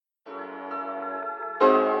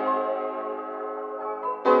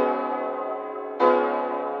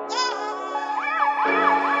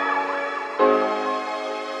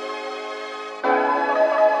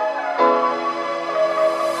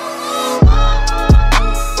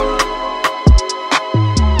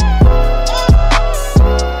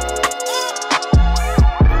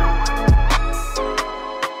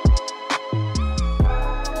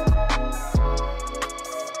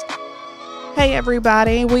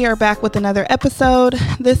everybody. We are back with another episode.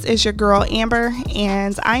 This is your girl Amber,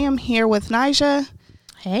 and I am here with Nija.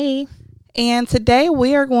 Hey. And today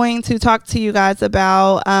we are going to talk to you guys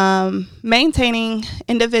about maintaining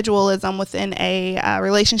individualism within a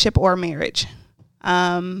relationship or marriage.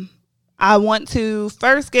 I want to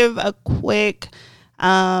first give a quick,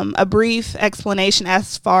 a brief explanation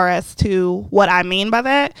as far as to what I mean by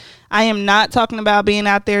that. I am not talking about being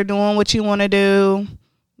out there doing what you want to do,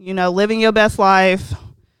 you know, living your best life,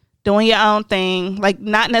 doing your own thing, like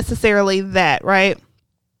not necessarily that, right?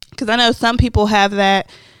 Because I know some people have that.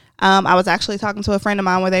 I was actually talking to a friend of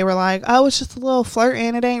mine where they were like, oh, it's just a little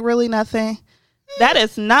flirting. It ain't really nothing. That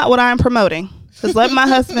is not what I'm promoting. Because let my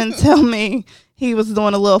husband tell me he was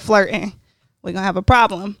doing a little flirting, we're going to have a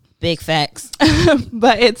problem. Big facts.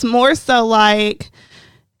 But it's more so like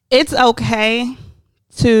it's okay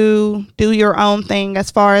to do your own thing as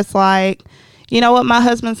far as like, you know what, my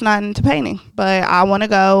husband's not into painting, but I want to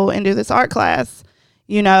go and do this art class,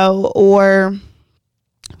 you know, or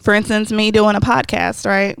for instance, me doing a podcast,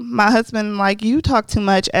 right? My husband, like, you talk too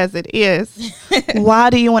much as it is. Why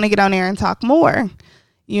do you want to get on there and talk more?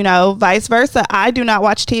 You know, vice versa. I do not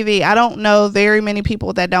watch TV. I don't know very many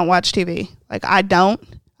people that don't watch TV. Like, I don't.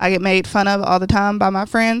 I get made fun of all the time by my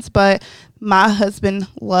friends, but my husband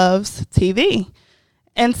loves TV.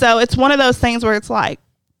 And so it's one of those things where it's like,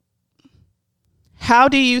 how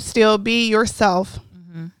do you still be yourself,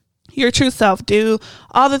 your true self, do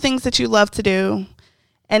all the things that you love to do,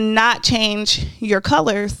 and not change your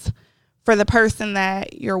colors for the person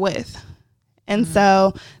that you're with? And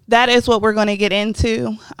so that is what we're going to get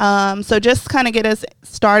into. So just kind of get us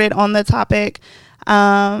started on the topic.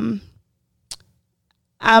 I'm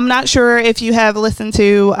not sure if you have listened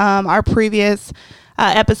to our previous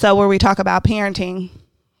episode where we talk about parenting,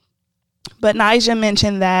 but Nija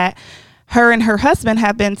mentioned that her and her husband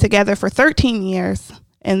have been together for 13 years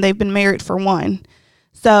and they've been married for 1.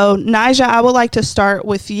 So, Nija, I would like to start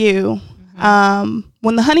with you.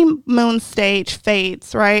 When the honeymoon stage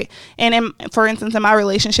fades, right? And for instance, in my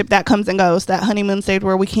relationship, that comes and goes. That honeymoon stage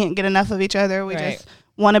where we can't get enough of each other. We just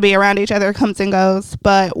want to be around each other, comes and goes.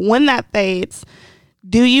 But when that fades,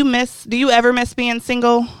 do you ever miss being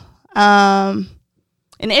single? And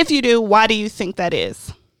if you do, why do you think that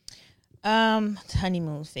is?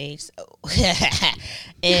 Honeymoon phase.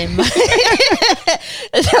 And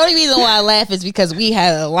the only reason why I laugh is because we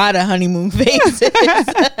had a lot of honeymoon phases.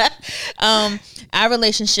 Our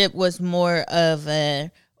relationship was more of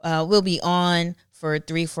we'll be on for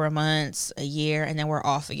 3-4 months, a year, and then we're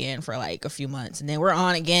off again for like a few months, and then we're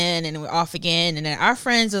on again, and then we're off again, and then our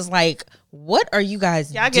friends is like, what are you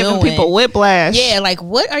guys doing? Giving people whiplash. Yeah, like,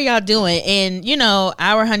 what are y'all doing? And, you know,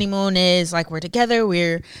 our honeymoon is like, we're together,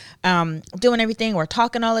 we're doing everything, we're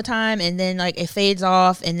talking all the time, and then like it fades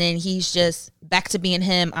off, and then he's just back to being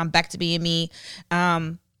him, I'm back to being me.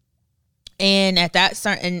 And at that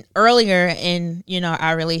certain earlier in, you know,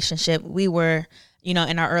 our relationship, we were, you know,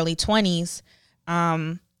 in our early 20s.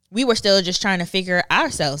 We were still just trying to figure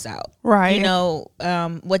ourselves out. Right. You know,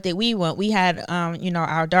 what did we want? We had, you know,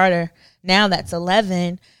 our daughter now that's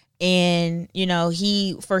 11, and, you know,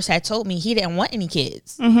 he first had told me he didn't want any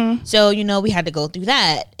kids. So, you know, we had to go through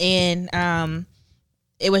that, and,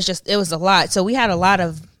 it was a lot. So we had a lot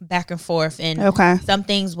of back and forth, and some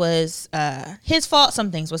things was his fault,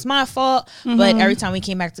 some things was my fault, but every time we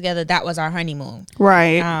came back together, that was our honeymoon.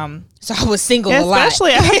 Right. So I was single a lot.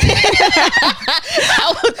 Especially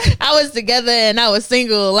I was together and I was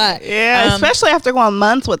single a lot. Yeah, especially after going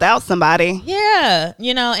months without somebody. Yeah,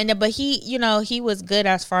 you know, but he, you know, he was good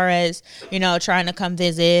as far as, you know, trying to come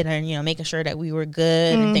visit and, you know, making sure that we were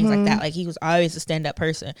good and things like that. Like, he was always a stand-up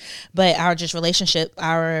person. But our just relationship,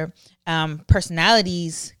 our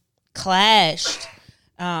personalities clashed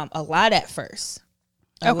a lot at first.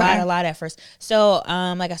 A lot at first. So,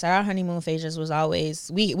 like I said, our honeymoon phases was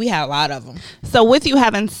always, we had a lot of them. So with you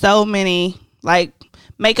having so many, like,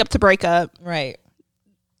 makeup to break up. Right.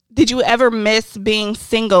 Did you ever miss being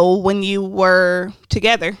single when you were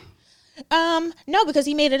together? No, because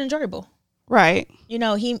he made it enjoyable. Right. You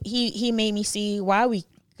know, he made me see why we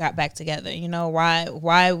got back together, you know,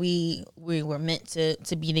 why we were meant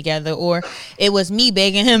to be together, or it was me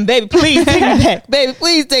begging him, baby, please take me back, baby,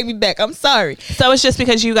 please take me back, I'm sorry. So it's just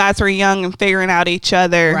because you guys were young and figuring out each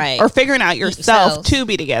other, right, or figuring out yourself to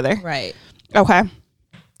be together. Right. Okay,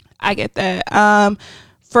 I get that.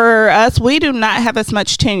 For us, we do not have as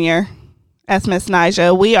much tenure as Miss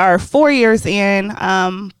Nija. We are 4 years in,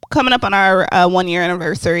 coming up on our 1 year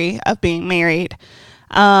anniversary of being married.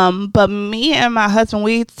 But me and my husband,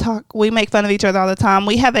 we make fun of each other all the time.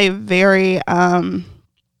 We have a very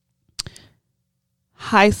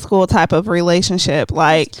high school type of relationship.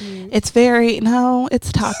 Like it's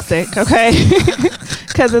it's toxic. Okay.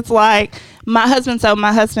 Cause it's like my husband,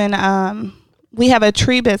 we have a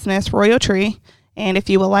tree business, Royal Tree. And if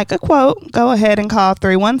you would like a quote, go ahead and call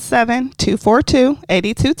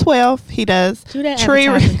 317-242-8212. He does tree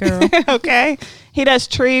girl. Okay. He does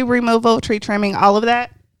tree removal, tree trimming, all of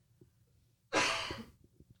that.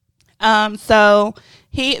 So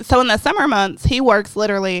in the summer months, he works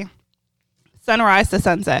literally sunrise to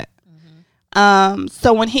sunset.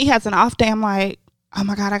 So when he has an off day, I'm like, oh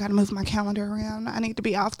my God, I got to move my calendar around. I need to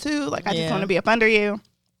be off too. Like, I just want to be up under you.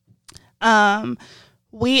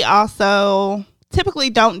 We also typically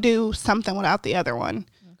don't do something without the other one.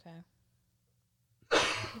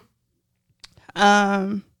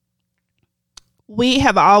 Okay. We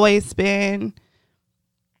have always been,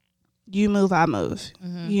 you move, I move.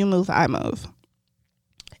 You move, I move.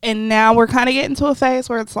 And now we're kind of getting to a phase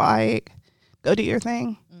where it's like, go do your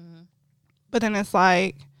thing. But then it's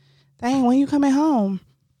like, dang, when you coming home?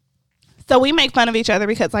 So we make fun of each other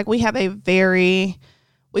because like we have we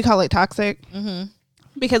call it toxic.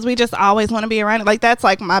 Because we just always want to be around it. Like that's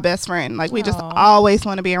like my best friend. Like we just always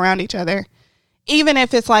want to be around each other. Even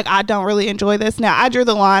if it's like, I don't really enjoy this. Now I drew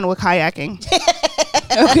the line with kayaking.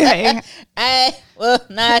 Okay.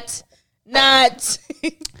 Not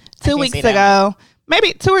 2 weeks ago,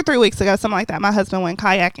 maybe 2 or 3 weeks ago, something like that. My husband went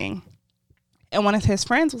kayaking. And one of his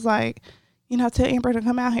friends was like, tell Amber to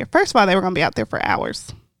come out here. First of all, they were going to be out there for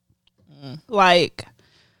hours. Like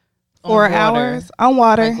 4 hours on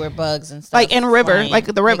water. Like where bugs and stuff. Like in river, flying. like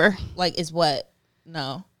the river. Like is what?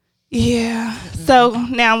 No. Yeah. So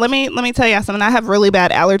now let me tell y'all something. I have really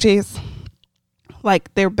bad allergies.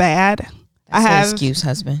 Like they're bad. Excuse,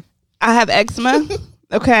 husband. I have eczema.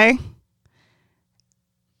 Okay.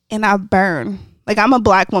 And I burn. Like I'm a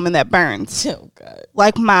black woman that burns. Oh God.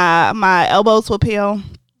 Like my elbows will peel.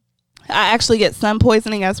 I actually get sun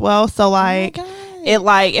poisoning as well. So like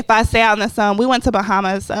if I stay out in the sun, we went to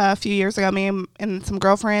Bahamas a few years ago, me and some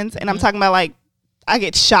girlfriends, and I'm talking about like I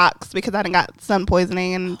get shocks because I done got sun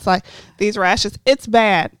poisoning, and it's like these rashes. It's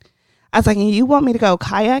bad. I was like, you want me to go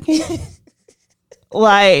kayaking?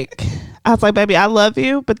 Like, I was like, baby, I love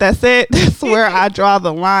you, but that's it. That's where I draw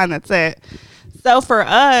the line. That's it. So for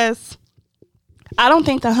us, I don't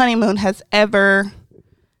think the honeymoon has ever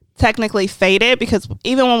technically faded, because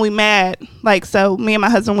even when we met, like, so me and my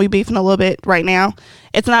husband, we beefing a little bit right now.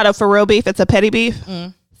 It's not a for real beef. It's a petty beef.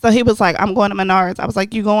 So he was like, I'm going to Menards. I was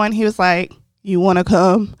like, you going? He was like, you want to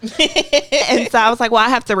come? And so I was like, well, I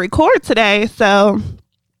have to record today. So,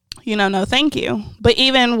 no, thank you. But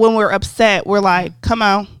even when we're upset, we're like, come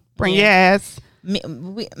on, bring your ass. Me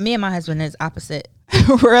and my husband is opposite.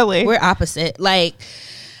 Really? We're opposite. Like,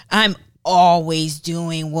 I'm always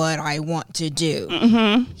doing what I want to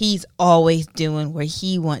do. He's always doing what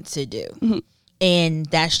he wants to do. And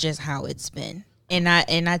that's just how it's been. And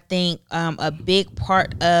I think a big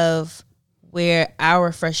part of where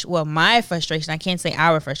my frustration, I can't say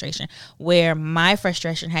our frustration, where my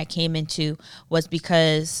frustration had came into was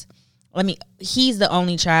because, he's the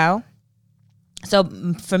only child. So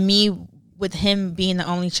for me, with him being the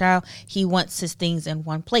only child, he wants his things in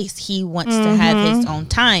one place. He wants to have his own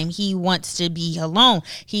time. He wants to be alone.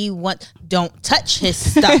 Don't touch his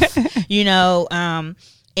stuff,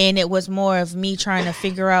 and it was more of me trying to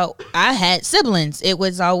figure out, I had siblings. It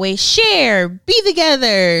was always share, be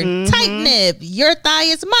together, tight nip, your thigh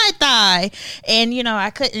is my thigh. And, I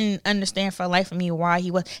couldn't understand for the life of me why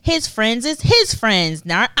his friends is his friends,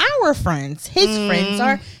 not our friends. His friends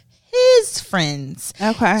are his friends.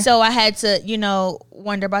 Okay. So I had to,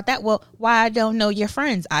 wonder about that. Well, why I don't know your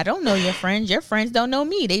friends? I don't know your friends. Your friends don't know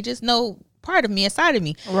me. They just know part of me, a side of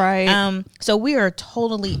me. Right. So we are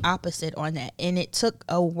totally opposite on that. And it took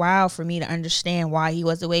a while for me to understand why he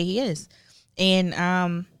was the way he is. And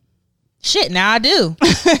now I do.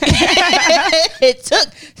 It took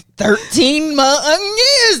 13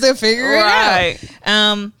 years to figure it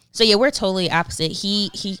out. So yeah, we're totally opposite.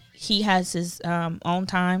 He has his own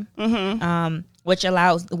time, which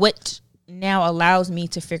now allows me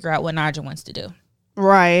to figure out what Naja wants to do.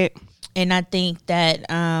 Right. And I think that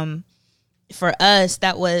for us,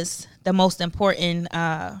 that was the most important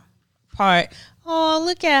part. Oh,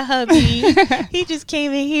 look at hubby. He just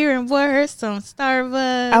came in here and bought her some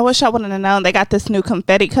Starbucks. I wish I would have known. They got this new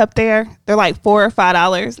confetti cup there. They're like $4 or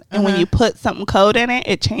 $5. And when you put something cold in it,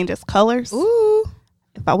 it changes colors. Ooh.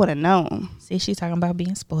 If I would have known. See, she's talking about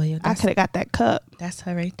being spoiled. I could have got that cup. That's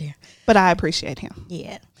her right there. But I appreciate him.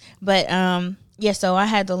 Yeah. But, so I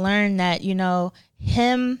had to learn that,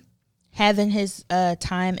 him having his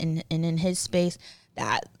time and in his space,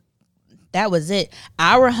 that was it.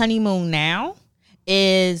 Our honeymoon now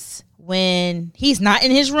is when he's not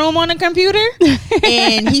in his room on a computer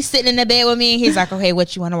and he's sitting in the bed with me and he's like, okay,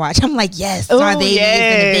 what you want to watch? I'm like, yes, my baby is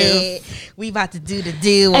in the bed. We about to do the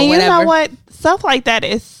do or and whatever. You know what? Stuff like that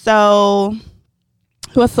is so,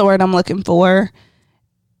 what's the word I'm looking for?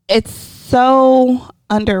 It's so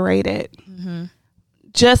underrated. Mm-hmm.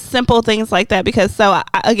 Just simple things like that, because I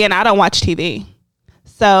don't watch TV.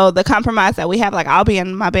 So the compromise that we have, like, I'll be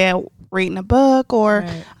in my bed reading a book, or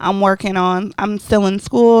right. I'm still in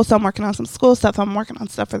school, so I'm working on some school stuff. I'm working on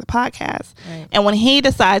stuff for the podcast. Right. And when he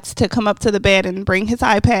decides to come up to the bed and bring his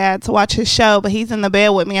iPad to watch his show, but he's in the bed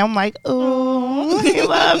with me, I'm like, ooh, he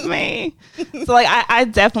loves me. So, like, I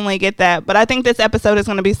definitely get that. But I think this episode is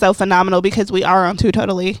going to be so phenomenal because we are on two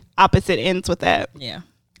totally opposite ends with that. Yeah.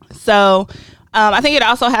 So I think it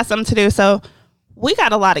also has something to do. So we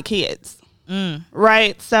got a lot of kids,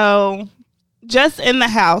 right? So just in the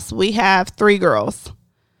house, we have 3 girls.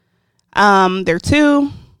 They're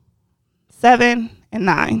 2, 7, and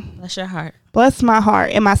 9. Bless your heart. Bless my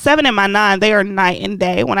heart. And my 7 and my 9, they are night and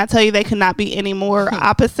day. When I tell you they could not be any more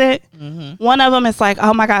opposite. Mm-hmm. One of them is like,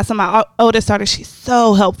 oh my God. So my oldest daughter, she's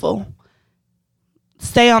so helpful.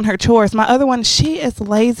 Stay on her chores. My other one, she is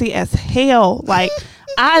lazy as hell. Like,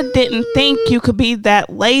 I didn't think you could be that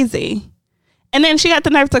lazy. And then she got the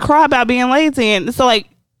nerve to cry about being lazy. And so, like,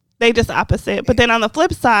 they just opposite. But then on the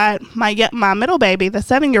flip side, my middle baby, the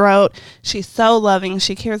 7-year-old, she's so loving.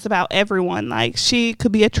 She cares about everyone. Like, she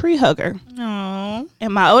could be a tree hugger. Aww.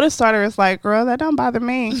 And my oldest daughter is like, girl, that don't bother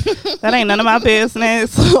me. That ain't none of my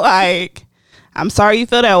business. Like, I'm sorry you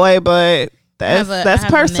feel that way, but that's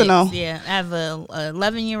personal. Yeah, I have a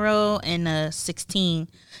 11-year-old and a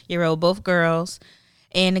 16-year-old, both girls.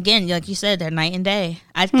 And again, like you said, they're night and day.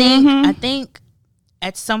 I think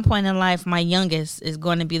at some point in life, my youngest is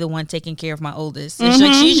going to be the one taking care of my oldest. And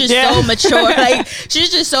she's just so mature. Like,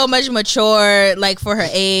 she's just so much mature, like, for her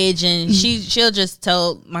age. And she'll just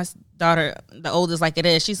tell my daughter, the oldest, like it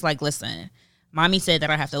is. She's like, listen, mommy said that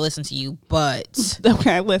I have to listen to you, but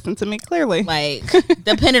okay, listen to me clearly. Like,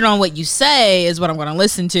 depending on what you say is what I'm going to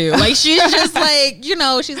listen to. Like, she's just like,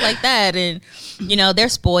 she's like that. And, they're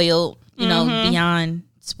spoiled, beyond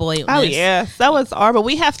spoiled. Oh, yeah. So is ours. But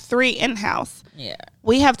we have 3 in-house. Yeah.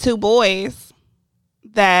 We have 2 boys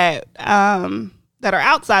that are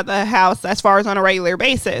outside the house as far as on a regular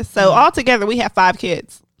basis. So altogether, we have 5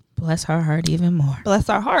 kids. Bless her heart even more. Bless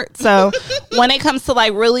our heart. So when it comes to,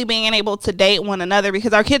 like, really being able to date one another,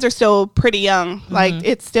 because our kids are still pretty young. Like,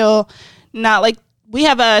 it's still not like we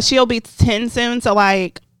have she'll be 10 soon. So,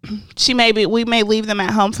 like, we may leave them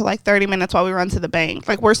at home for like 30 minutes while we run to the bank.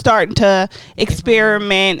 Like, we're starting to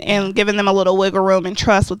experiment and giving them a little wiggle room and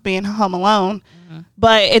trust with being home alone.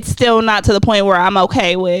 But it's still not to the point where I'm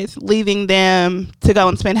okay with leaving them to go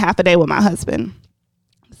and spend half a day with my husband.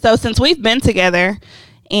 So since we've been together,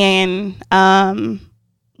 and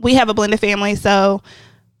we have a blended family, so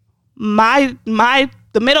the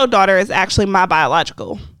middle daughter is actually my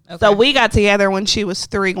biological. Okay. So we got together when she was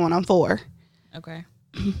 3 going on 4. Okay.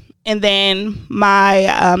 And then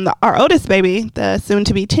our oldest baby, the soon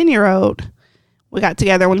to be 10-year-old, we got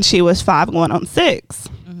together when she was 5 going on 6.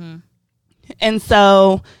 Mm-hmm. And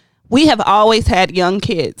so we have always had young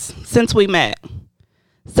kids since we met.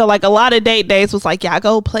 So, like, a lot of date days was like, y'all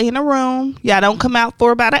go play in a room. Y'all don't come out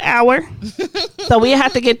for about an hour. So we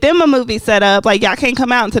have to get them a movie set up. Like, y'all can't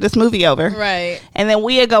come out until this movie over. Right. And then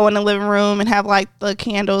we'd go in the living room and have, like, the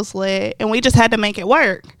candles lit. And we just had to make it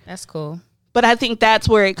work. That's cool. But I think that's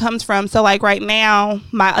where it comes from. So, like, right now,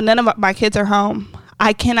 none of my kids are home.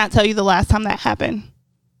 I cannot tell you the last time that happened.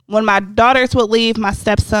 When my daughters would leave, my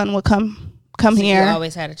stepson would come so here. You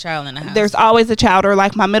always had a child in the house. There's always a child, or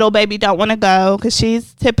like my middle baby don't want to go because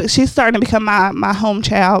she's starting to become my home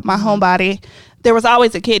child, my homebody. There was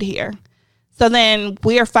always a kid here. So then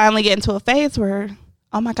we are finally getting to a phase where,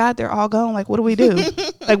 oh my God, they're all gone. Like, what do we do?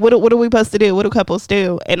 Like, what are we supposed to do? What do couples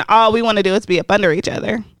do? And all we want to do is be up under each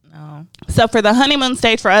other. Oh. So for the honeymoon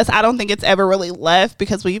stage for us, I don't think it's ever really left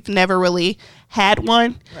because we've never really had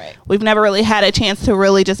one. Right. We've never really had a chance to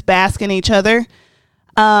really just bask in each other.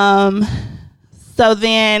 So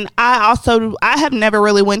then I have never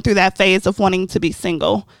really went through that phase of wanting to be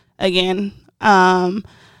single again.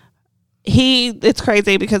 It's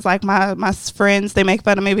crazy because, like, my friends, they make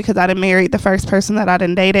fun of me because I done married the first person that I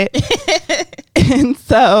done dated. And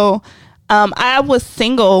so I was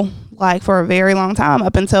single, like, for a very long time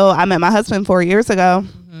up until I met my husband 4 years ago.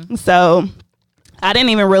 Mm-hmm. So I didn't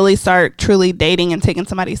even really start truly dating and taking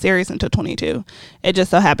somebody serious until 22. It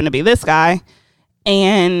just so happened to be this guy.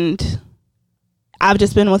 And I've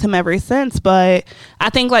just been with him ever since. But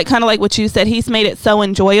I think, like, kind of like what you said, he's made it so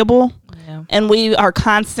enjoyable. Yeah. and we are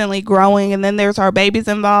constantly growing, and then there's our babies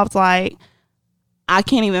involved, like, I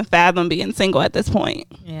can't even fathom being single at this point.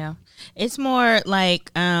 Yeah. It's more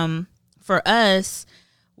like, for us,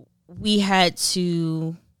 we had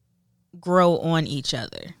to grow on each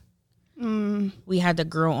other. We had to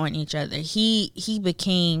grow on each other. He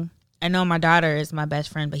became, I know my daughter is my best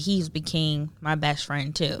friend, but he's became my best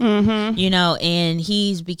friend too. You know, and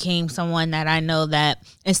he's became someone that I know that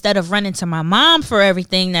instead of running to my mom for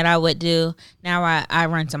everything that I would do, now I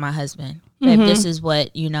run to my husband. Babe, this is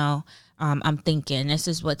what, you know, I'm thinking. This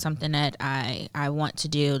is what something that I want to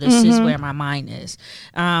do. This is where my mind is.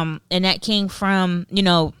 And that came from, you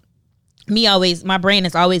know, my brain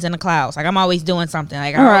is always in the clouds. Like, I'm always doing something.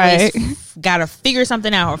 Like, I always got to figure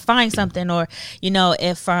something out or find something. Or, you know,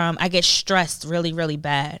 if I get stressed really, really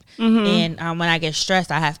bad. And when I get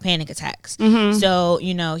stressed, I have panic attacks. So,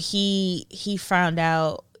 you know, he found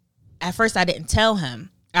out. At first, I didn't tell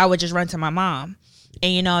him. I would just run to my mom.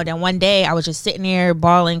 And, you know, then one day I was just sitting there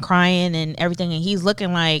bawling, crying and everything. And he's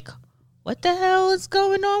looking like, what the hell is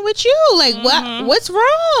going on with you? Like, what's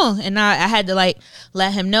wrong? And I had to, like,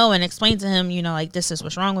 let him know and explain to him, you know, like, this is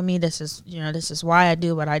what's wrong with me. This is, you know, this is why I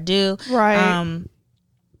do what I do. Right.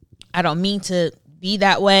 I don't mean to be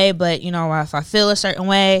that way, but, you know, if I feel a certain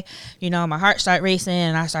way, you know, my heart start racing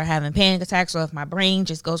and I start having panic attacks, or if my brain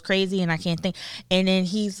just goes crazy and I can't think. And then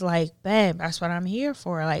he's like, babe, that's what I'm here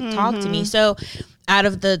for. Like, talk to me. So out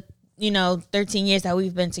of the, you know, 13 years that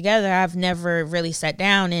we've been together, I've never really sat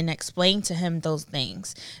down and explained to him those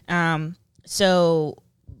things. So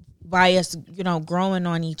by us, you know, growing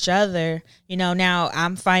on each other, you know, now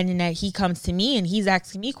I'm finding that he comes to me and he's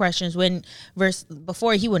asking me questions when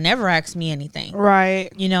before he would never ask me anything. Right.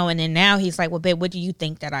 You know, and then now he's like, well, babe, what do you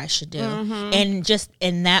think that I should do? And just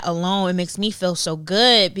in that alone, it makes me feel so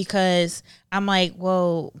good, because I'm like,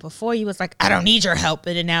 well, before he was like, I don't need your help.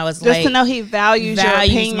 And then now it's just like, to know he values your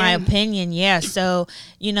opinion. My opinion. Yeah. So,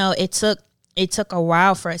 you know, it took a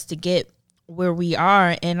while for us to get where we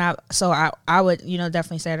are, and I would, you know,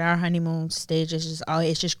 definitely say that our honeymoon stage is just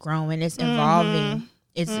it's just growing, it's evolving,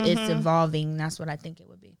 it's evolving. That's what I think it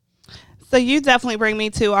would be. So you definitely bring me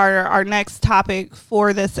to our next topic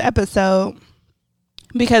for this episode,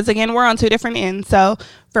 because again, we're on two different ends. So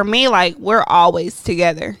for me, like, we're always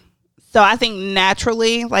together. So I think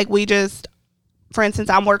naturally, like, we just, for instance,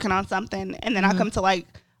 I'm working on something and then I come to like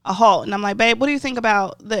a halt and I'm like, babe, what do you think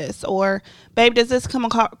about this? Or, babe, does this come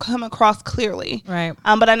across clearly? Right.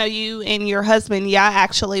 But I know you and your husband,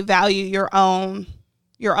 actually value your own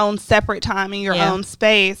separate time and your own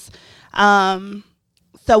space. So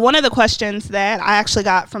one of the questions that I actually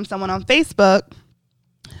got from someone on Facebook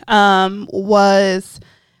was,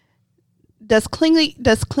 does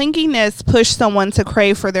clinginess push someone to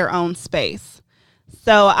crave for their own space?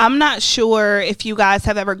 So I'm not sure if you guys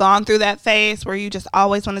have ever gone through that phase where you just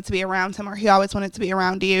always wanted to be around him or he always wanted to be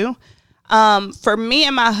around you. For me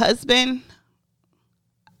and my husband,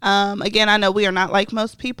 again, I know we are not like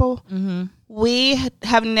most people. We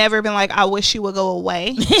have never been like, I wish you would go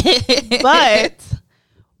away. But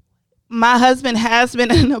my husband has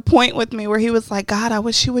been in a point with me where he was like, God, I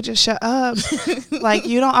wish you would just shut up. Like,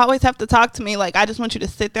 you don't always have to talk to me. Like, I just want you to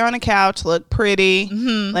sit there on the couch, look pretty.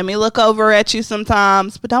 Let me look over at you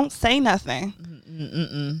sometimes, but don't say nothing.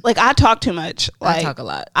 Like, I talk too much. Like,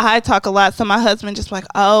 I talk a lot. So my husband just like,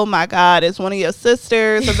 oh my God, is one of your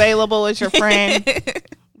sisters available as your friend?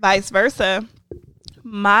 Vice versa.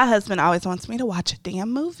 My husband always wants me to watch a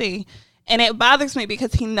damn movie. And it bothers me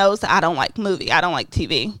because he knows that I don't like I don't like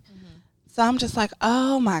TV. So I'm just like,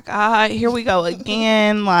 oh my God, here we go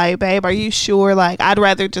again. Like, babe, are you sure? Like, I'd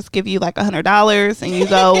rather just give you like $100 and you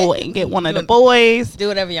go and get one of the boys. Do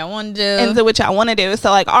whatever y'all want to do. And do what y'all want to do.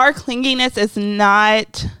 So, like, our clinginess is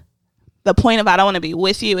not the point of I don't want to be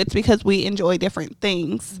with you. It's because we enjoy different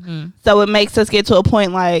things. So it makes us get to a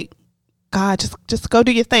point like, God, just go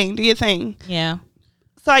do your thing. Do your thing. Yeah.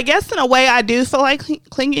 So I guess in a way I do feel like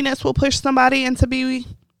clinginess will push somebody into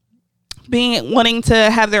wanting to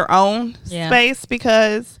have their own space,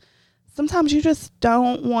 because sometimes you just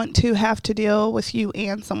don't want to have to deal with you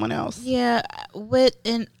and someone else. Yeah.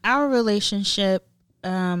 In our relationship,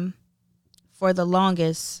 for the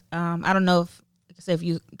longest, I don't know if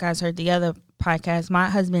you guys heard the other podcast, my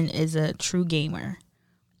husband is a true gamer.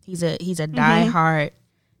 He's a diehard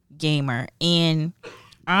gamer. And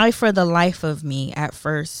I, for the life of me at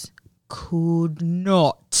first, could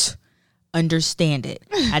not understand it.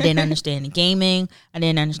 I didn't understand the gaming. I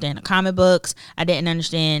didn't understand the comic books. I didn't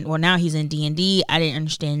understand. Well, now he's in D&D. I didn't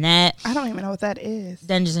understand that. I don't even know what that is.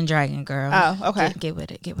 Dungeons and Dragons, girl. Oh, okay. Get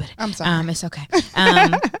with it. I'm sorry. It's okay.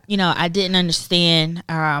 You know, I didn't understand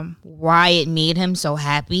why it made him so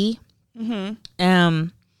happy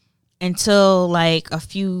Until like a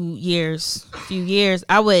few years,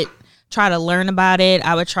 I would try to learn about it.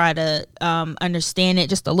 I would try to understand it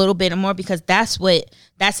just a little bit more, because that's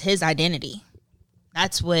his identity.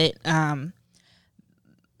 That's what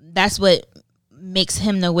makes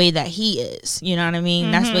him the way that he is. You know what I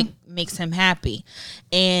mean? That's what makes him happy.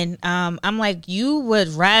 And I'm like, you would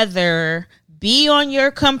rather be on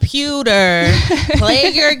your computer, play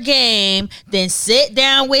your game, than sit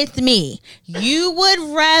down with me. You would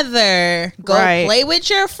rather go play with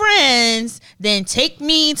your friends than take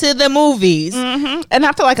me to the movies. And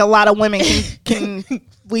I feel like a lot of women can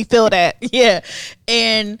we feel that. Yeah.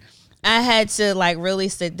 And I had to like really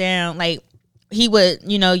sit down. Like, he would,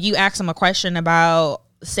 you ask him a question about,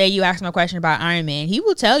 say you ask him a question about Iron Man, he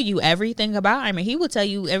will tell you everything about Iron Man. He will tell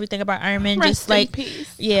you everything about Iron Man. Rest in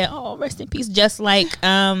peace. Yeah. Oh, rest in peace. Just like,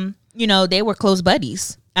 they were close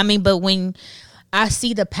buddies. I mean, but when I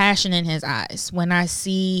see the passion in his eyes, when I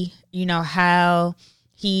see, how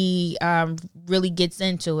he really gets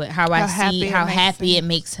into it, how happy it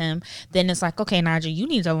makes him, then it's like, okay, Naja, you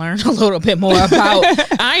need to learn a little bit more about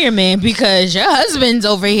Iron Man, because your husband's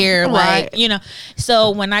over here, like,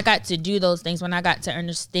 So when I got to do those things, when I got to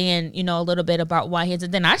understand, a little bit about why he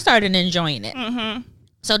did, then I started enjoying it.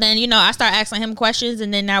 So then, I start asking him questions,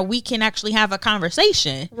 and then now we can actually have a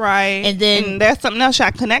conversation. Right. And then that's something else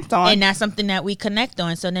I connect on. And that's something that we connect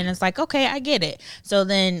on. So then it's like, okay, I get it. So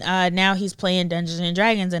then now he's playing Dungeons and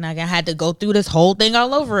Dragons, and I had to go through this whole thing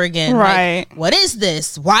all over again. Right. Like, what is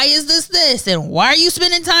this? Why is this? And why are you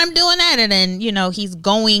spending time doing that? And then, he's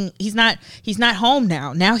not home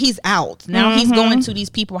now. Now he's out. Now he's going to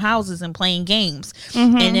these people's houses and playing games.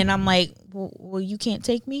 And then I'm like, well, you can't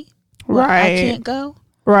take me? Well, I can't go?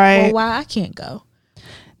 Right. Well, why I can't go?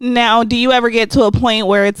 Now, do you ever get to a point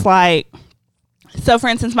where it's like, so for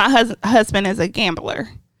instance, my husband is a gambler.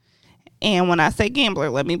 And when I say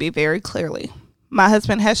gambler, let me be very clearly. My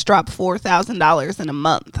husband has dropped $4,000 in a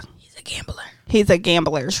month. He's a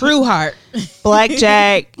gambler. True heart.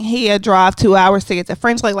 Blackjack. He'll drive 2 hours to get to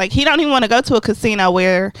French Lake. Like, he don't even want to go to a casino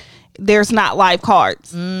where there's not live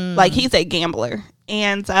cards. Like, he's a gambler.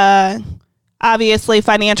 And, obviously,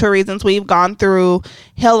 financial reasons, we've gone through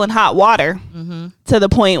hell and hot water to the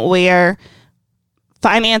point where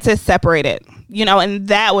finances separated, and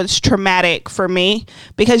that was traumatic for me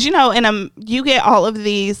because, you get all of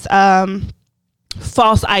these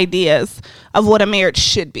false ideas of what a marriage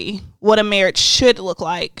should be, what a marriage should look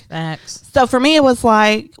like. Facts. So for me, it was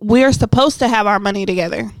like, we're supposed to have our money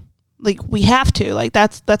together. Like, we have to. Like,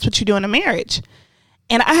 that's what you do in a marriage.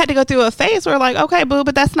 And I had to go through a phase where like, okay, boo,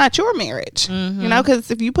 but that's not your marriage.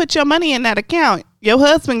 Because if you put your money in that account, your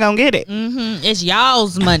husband gonna get it. It's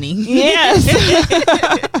y'all's money. Yes.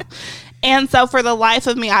 And so for the life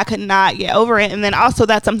of me, I could not get over it. And then also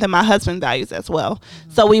that's something my husband values as well.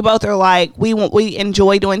 So we both are like, we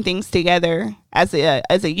enjoy doing things together as a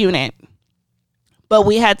unit. But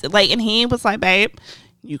we had to and he was like, babe,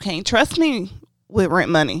 you can't trust me with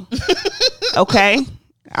rent money. Okay.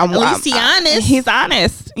 At least he's honest. He's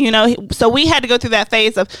honest, so we had to go through that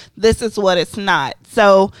phase of this is what it's not.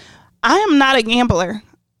 So I am not a gambler.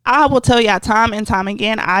 I will tell y'all time and time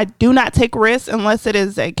again, I do not take risks unless it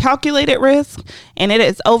is a calculated risk and it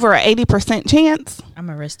is over an 80% chance. I'm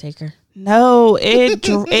a risk taker. No,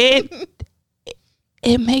 it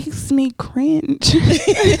makes me cringe.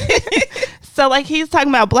 So like he's talking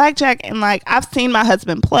about blackjack, and like I've seen my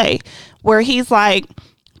husband play where he's like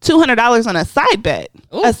 $200 on a side bet.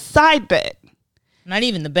 Ooh. A side bet. Not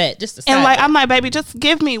even the bet, just a side and like bet. I'm like, baby, just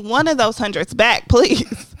give me one of those hundreds back,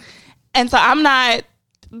 please. And so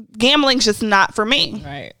gambling's just not for me.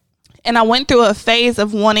 Right. And I went through a phase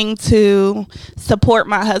of wanting to support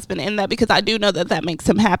my husband in that because I do know that makes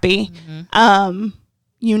him happy.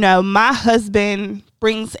 My husband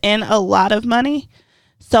brings in a lot of money.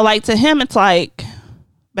 So like to him, it's like,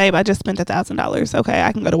 babe, I just spent $1,000. Okay,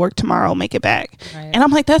 I can go to work tomorrow, make it back. Right. And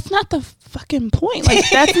I'm like, that's not the fucking point. Like,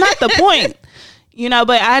 that's not the point.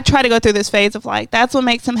 But I try to go through this phase of like, that's what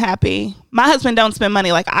makes him happy. My husband don't spend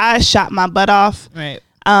money. Like, I shot my butt off. Right.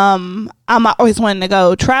 I'm always wanting to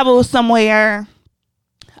go travel somewhere.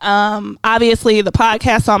 Obviously the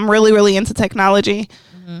podcast, so I'm really, really into technology.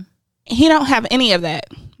 He don't have any of that.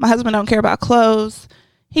 My husband don't care about clothes.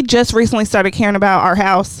 He just recently started caring about our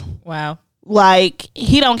house. Wow. Like,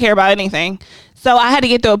 he don't care about anything. So I had to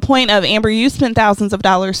get to a point of, Amber, you spend thousands of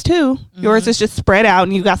dollars too. Yours is just spread out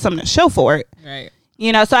and you got something to show for it. Right.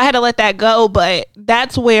 So I had to let that go. But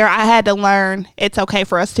that's where I had to learn it's okay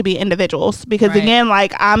for us to be individuals. Because again,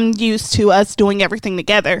 like I'm used to us doing everything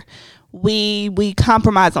together. we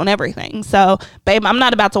compromise on everything. So, babe, I'm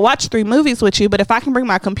not about to watch 3 movies with you, but if I can bring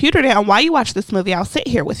my computer down while you watch this movie, I'll sit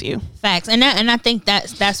here with you. Facts. And I think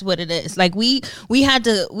that's what it is. Like we had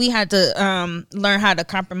to learn how to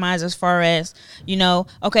compromise as far as, you know,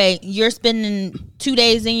 okay, you're spending 2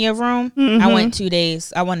 days in your room. I want 2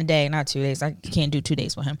 days. I want a day, not 2 days. I can't do 2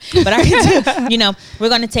 days with him. But I can do, you know, we're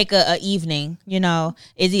going to take a evening, you know.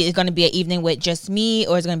 Is it going to be an evening with just me,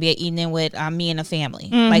 or is it going to be an evening with me and a family?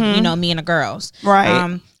 Like, you know, me and the girls.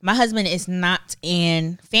 Right. My husband is not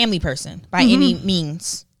a family person by any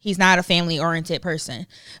means. He's not a family oriented person.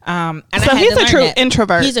 And so he's a true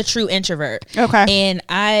introvert. He's a true introvert. Okay. And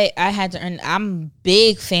I had to earn, I'm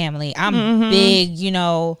big family. I'm big, you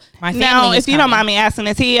know, my family. Now, if you don't mind me asking,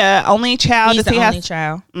 is he a only child? He's the only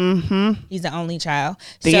child. He's the only child.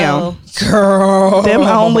 Damn. So, girl. Them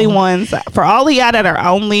only ones. For all of y'all that are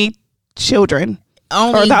only children.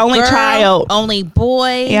 Only or the only girl, child. Only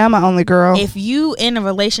boy. Yeah, I'm an only girl. If you in a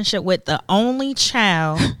relationship with the only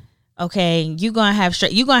child, okay, you're gonna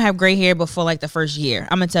have gray hair before like the first year.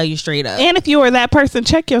 I'm gonna tell you straight up. And if you were that person,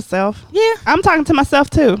 check yourself. Yeah. I'm talking to myself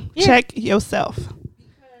too. Yeah. Check yourself.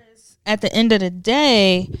 Because at the end of the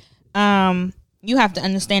day, you have to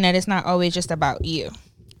understand that it's not always just about you.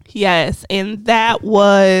 Yes, and that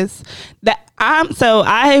was that.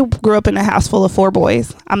 I grew up in a house full of 4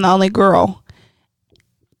 boys. I'm the only girl.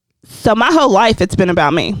 So my whole life it's been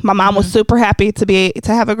about me. My mom was super happy to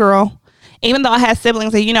have a girl, even though I had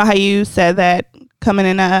siblings. And you know how you said that coming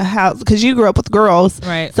in a house because you grew up with girls,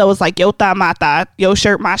 right? So it's like yo thigh, my thigh, yo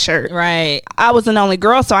shirt, my shirt, right? I was an only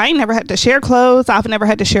girl, so I ain't never had to share clothes. I've never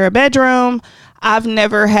had to share a bedroom. I've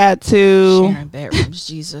never had to sharing bedrooms.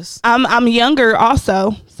 Jesus, I'm younger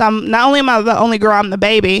also, so I'm not only am I the only girl, I'm the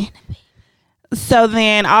baby. So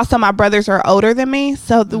then also my brothers are older than me.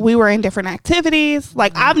 So we were in different activities.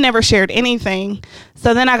 Like I've never shared anything.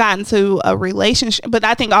 So then I got into a relationship. But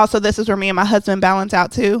I think also this is where me and my husband balance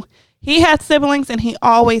out too. He had siblings and he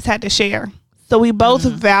always had to share. So we both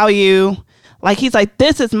value, like he's like,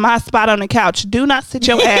 this is my spot on the couch. Do not sit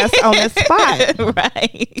your ass on this spot.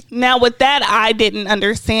 Right. Now with that, I didn't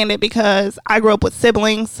understand it because I grew up with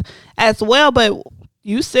siblings as well. But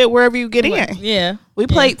you sit wherever you get in. Yeah. We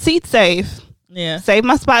played seat safe. Yeah. Save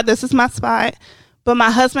my spot. This is my spot. But my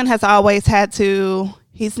husband has always had to,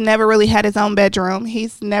 he's never really had his own bedroom.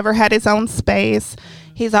 He's never had his own space.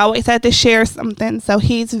 He's always had to share something. So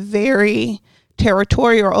he's very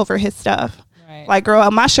territorial over his stuff. Right. Like, girl,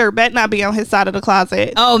 my shirt better not be on his side of the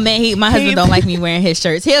closet. Oh, man, my husband don't like me wearing his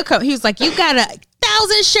shirts. He'll come. He was like, you got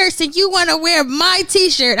 1,000 shirts and you want to wear my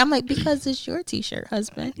t-shirt. I'm like, because it's your t-shirt,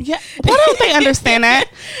 husband. Yeah. Why don't they understand that?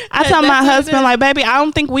 I tell my husband, like, baby, I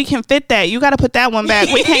don't think we can fit that. You got to put that one back.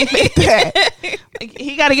 We can't fit that. Like,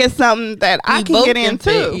 he got to get something that I can get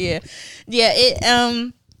into. Yeah. Yeah.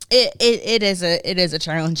 It is a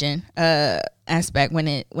challenging aspect when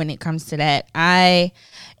it comes to that.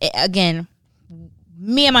 Again,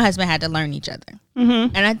 me and my husband had to learn each other.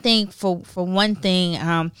 And I think for one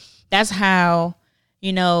thing, that's how,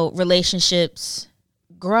 you know, relationships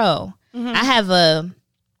grow. I have a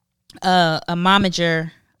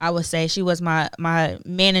momager, I would say. She was my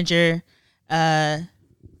manager, and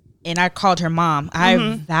I called her mom.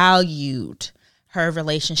 I valued her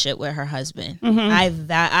relationship with her husband.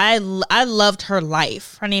 I loved her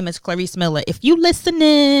life. Her name is Clarice Miller. If you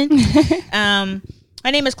listening,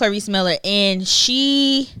 her name is Clarice Miller, and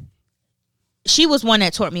she was one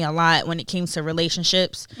that taught me a lot when it came to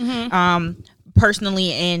relationships,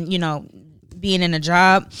 personally, and, you know, being in a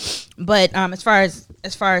job. But as far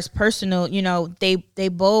as personal, you know, they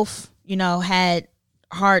both, you know, had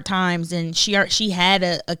hard times, and she had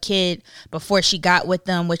a kid before she got with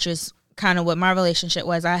them, which is kind of what my relationship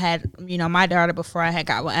was. I had, you know, my daughter before I had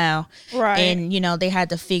got with Al. Right. And, you know, they had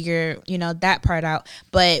to figure, you know, that part out.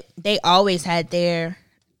 But they always had their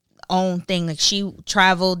own thing. Like, she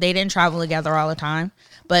traveled. They didn't travel together all the time.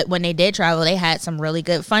 But when they did travel, they had some really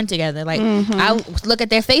good fun together. Like, I look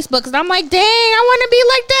at their Facebooks and I'm like, dang, I want to be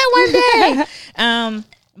like that one day.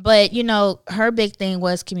 But, you know, her big thing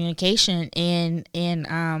was communication and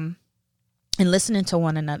listening to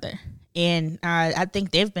one another. And I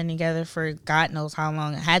think they've been together for God knows how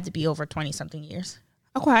long. It had to be over 20-something years.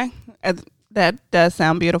 Okay. That does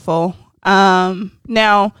sound beautiful.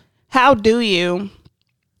 Now, how do you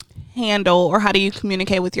handle, or how do you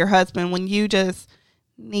communicate with your husband when you just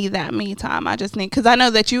need that me time? Because I know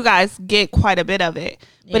that you guys get quite a bit of it.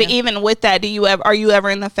 Yeah. But even with that, are you ever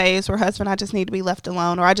in the phase where, husband, I just need to be left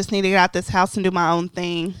alone, or I just need to get out this house and do my own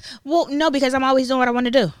thing? Well, no, because I'm always doing what I want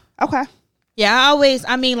to do. Okay. Yeah,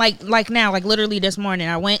 I mean, like now, like literally this morning,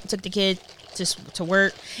 I took the kid to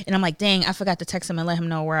work, and I'm like, dang, I forgot to text him and let him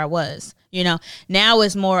know where I was. You know, now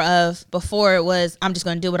it's more of, before it was, I'm just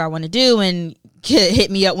going to do what I want to do and hit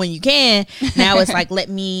me up when you can. Now it's like, let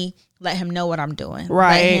him know what I'm doing.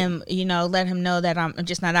 Right. Let him know that I'm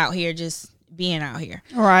just not out here just being out here.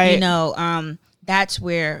 Right. You know, that's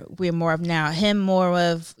where we're more of now. Him more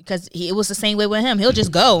of, because it was the same way with him. He'll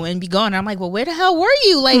just go and be gone. And I'm like, well, where the hell were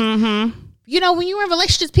you? Like, you know, when you're in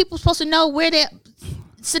relationships, people are supposed to know where their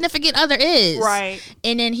significant other is. Right.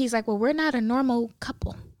 And then he's like, well, we're not a normal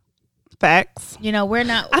couple. Facts. You know, we're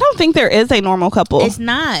not. I don't think there is a normal couple. It's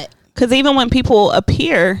not. Because even when people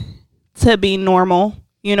appear to be normal,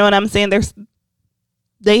 you know what I'm saying?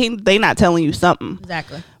 They not telling you something.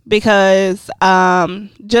 Exactly. Because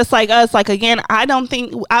just like us, like, again, I don't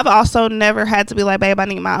think, I've also never had to be like, babe, I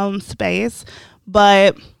need my own space.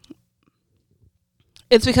 But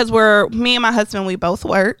it's because me and my husband, we both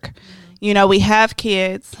work. You know, we have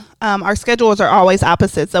kids. Our schedules are always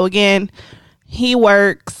opposite. So again, he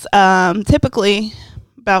works typically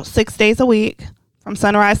about 6 days a week from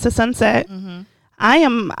sunrise to sunset. I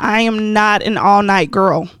am not an all night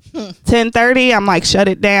girl. 10:30, I'm like, shut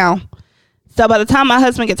it down. So by the time my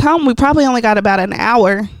husband gets home, we probably only got about an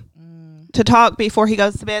hour to talk before he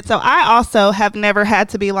goes to bed. So I also have never had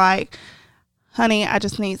to be like, honey, I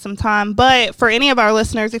just need some time. But for any of our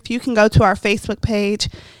listeners, if you can go to our Facebook page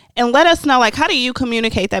and let us know, like, how do you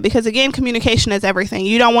communicate that? Because again, communication is everything.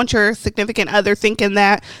 You don't want your significant other thinking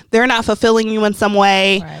that they're not fulfilling you in some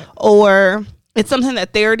way, right, or it's something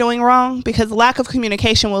that they're doing wrong, because lack of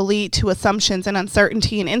communication will lead to assumptions and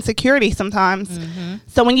uncertainty and insecurity sometimes.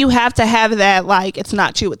 So when you have to have that, like, it's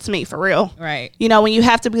not you, it's me, for real. Right. You know, when you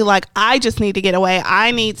have to be like, I just need to get away,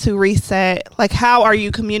 I need to reset. Like, how are you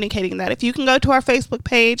communicating that? If you can go to our Facebook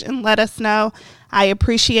page and let us know, I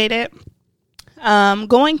appreciate it.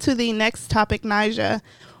 Going to the next topic, Nyjah,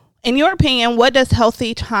 in your opinion, what does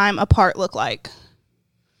healthy time apart look like?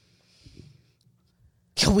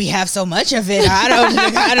 We have so much of it.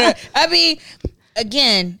 I mean,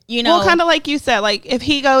 again, you know, well, kind of like you said, like, if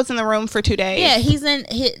he goes in the room for 2 days, yeah,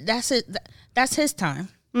 that's his time.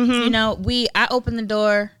 You know, I open the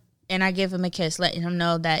door and I give him a kiss, letting him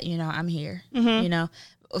know that, you know, I'm here. You know,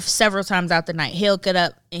 several times out the night, he'll get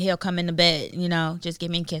up and he'll come into bed, you know, just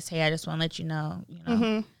give me a kiss. Hey, I just want to let you know,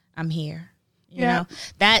 I'm here. You know,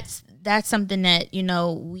 that's something that, you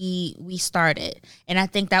know, we started. And I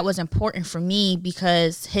think that was important for me,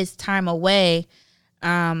 because his time away,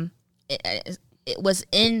 it was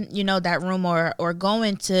in, you know, that room or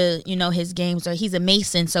going to, you know, his games, or he's a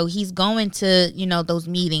Mason. So he's going to, you know, those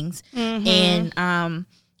meetings. And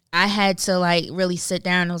I had to, like, really sit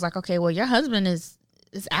down and was like, okay, well, your husband is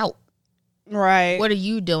out. Right. What are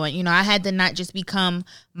you doing? You know, I had to not just become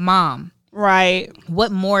mom. Right.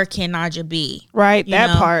 What more can Nyjah be? Right.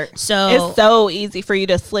 That part. So it's so easy for you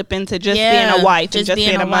to slip into just being a wife and just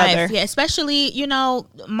being a mother. Yeah, especially, you know,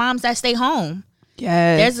 moms that stay home.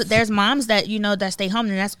 Yes. There's moms that, you know, that stay home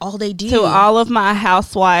and that's all they do. To all of my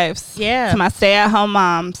housewives. Yeah. To my stay-at-home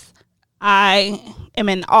moms, I am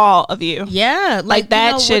in awe of you. Yeah. Like that,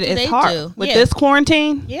 you know, shit is hard. Do? With this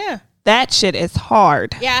quarantine. Yeah. That shit is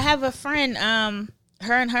hard. Yeah, I have a friend,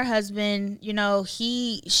 her and her husband, you know,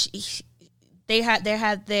 she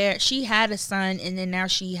had a son, and then now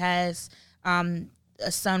she has a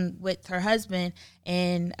son with her husband,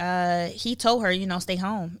 and he told her, you know, stay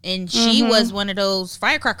home. And she was one of those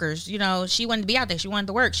firecrackers, you know, she wanted to be out there, she wanted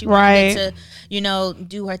to work, she wanted to, you know,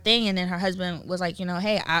 do her thing. And then her husband was like, you know,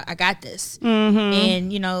 hey, I got this.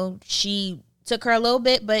 And, you know, she took her a little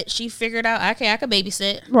bit, but she figured out, okay, I could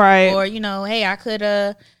babysit, right? Or, you know, hey, I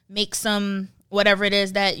could make some whatever it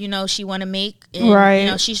is that, you know, she want to make. And, you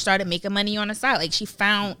know, she started making money on the side. Like, she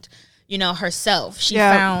found, you know, herself. She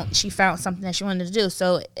found something that she wanted to do.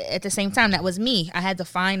 So at the same time, that was me. I had to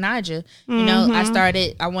find Nyjah. You know,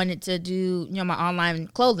 I wanted to do, you know, my online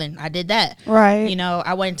clothing. I did that. Right. You know,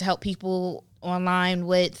 I wanted to help people online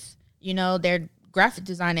with, you know, their graphic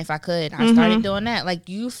design if I could. I started doing that. Like,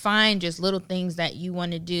 you find just little things that you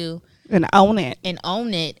want to do and own it.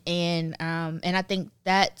 And I think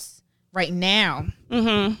that's right now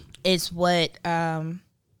is what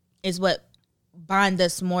bond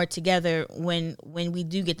us more together when we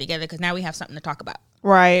do get together, because now we have something to talk about.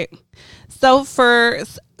 Right. So for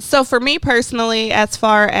me personally, as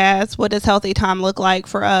far as what does healthy time look like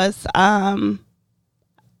for us,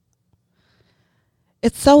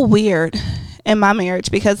 it's so weird in my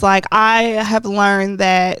marriage, because, like, I have learned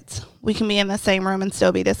that we can be in the same room and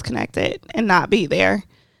still be disconnected and not be there.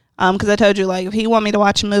 Because I told you, like, if he want me to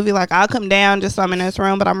watch a movie, like, I'll come down just so I'm in this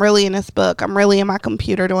room, but I'm really in this book. I'm really in my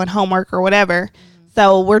computer doing homework or whatever.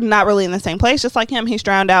 So we're not really in the same place. Just like him, he's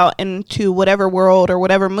drowned out into whatever world or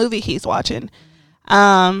whatever movie he's watching.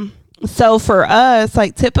 So for us,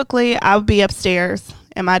 like, typically I'll be upstairs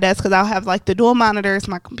in my desk because I'll have, like, the dual monitors,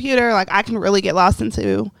 my computer. Like, I can really get lost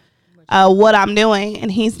into what I'm doing.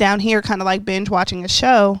 And he's down here kind of like binge watching a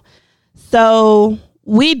show. So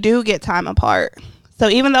we do get time apart. So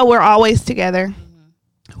even though we're always together,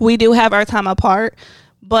 we do have our time apart.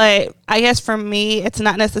 But I guess for me, it's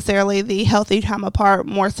not necessarily the healthy time apart,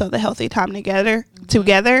 more so the healthy time together,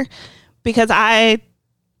 because I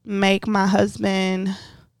make my husband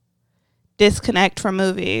disconnect from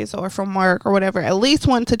movies or from work or whatever at least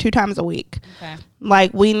 1 to 2 times a week. Okay.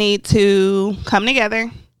 Like, we need to come together.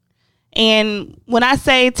 And when I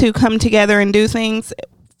say to come together and do things,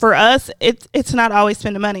 for us, it's not always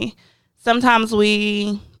spending money. Sometimes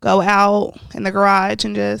we go out in the garage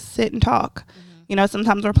and just sit and talk. You know,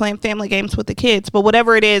 sometimes we're playing family games with the kids. But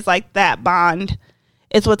whatever it is, like, that bond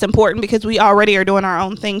is what's important because we already are doing our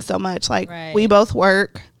own thing so much. Like, we both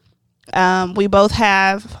work. We both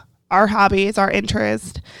have our hobbies, our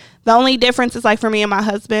interests. The only difference is, like, for me and my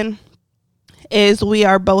husband is we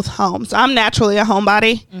are both home. So I'm naturally a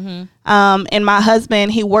homebody. And my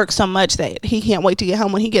husband, he works so much that he can't wait to get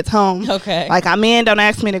home when he gets home. Okay. Like, I'm in, don't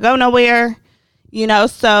ask me to go nowhere. You know,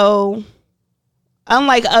 so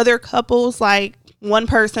unlike other couples, like, one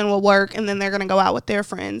person will work and then they're going to go out with their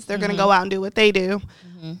friends. They're going to go out and do what they do.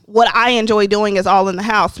 What I enjoy doing is all in the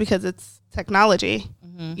house because it's technology.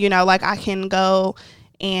 You know, like, I can go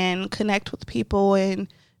and connect with people and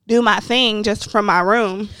do my thing just from my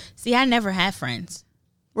room. See, I never had friends.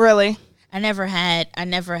 Really? I never had,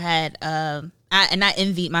 and I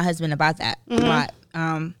envied my husband about that a lot.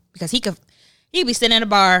 Because he could be sitting in a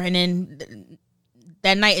bar and then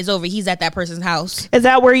that night is over, he's at that person's house. Is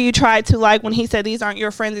that where you tried to, like, when he said, these aren't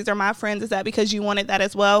your friends, these are my friends, is that because you wanted that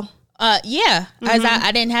as well? Yeah. As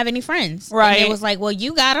I didn't have any friends. Right. And it was like, well,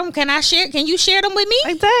 you got them. Can you share them with me?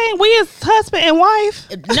 Like, dang, we as husband and wife?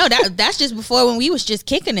 No, that's just before when we was just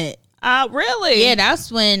kicking it. Really? Yeah,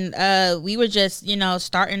 that's when we were just, you know,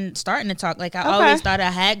 starting to talk. Like, I always thought I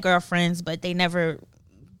had girlfriends, but they never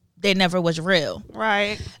was real.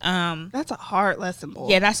 Right. That's a hard lesson, boy.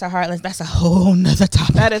 Yeah, that's a hard lesson. That's a whole nother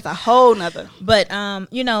topic. That is a whole nother. But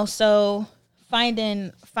you know, so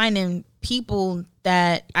finding people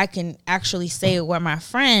that I can actually say were my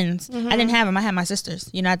friends. I didn't have them. I had my sisters.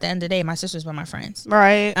 You know, at the end of the day, my sisters were my friends.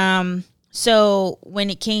 Right. So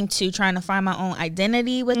when it came to trying to find my own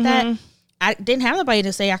identity with that, I didn't have nobody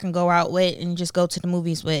to say I can go out with and just go to the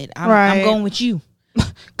movies with. I'm going with you.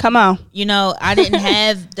 Come on. You know, I didn't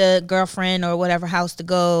have the girlfriend or whatever house to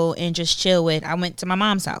go and just chill with. I went to my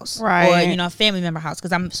mom's house. Right. Or, you know, a family member house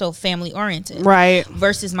because I'm so family oriented. Right.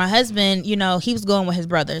 Versus my husband, you know, he was going with his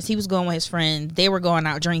brothers. He was going with his friends. They were going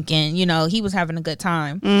out drinking. You know, he was having a good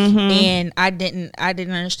time. And I didn't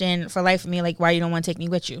understand for life of me, like, why you don't want to take me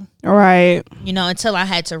with you. Right. You know, until I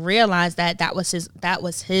had to realize that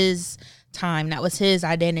was his time, that was his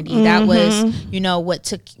identity, that was, you know,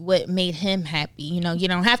 what made him happy. You know, you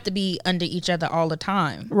don't have to be under each other all the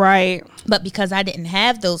time, right? But because I didn't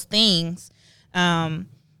have those things, I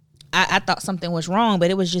thought something was wrong, but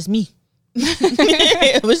it was just me.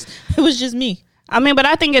 it was just me. I mean, but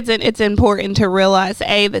I think it's important to realize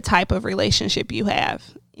the type of relationship you have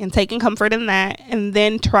and taking comfort in that, and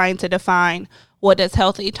then trying to define what does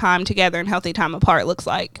healthy time together and healthy time apart looks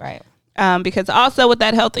like. Right. Because also with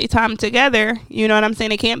that healthy time together, you know what I'm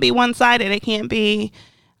saying? It can't be one-sided. It can't be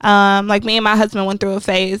like me and my husband went through a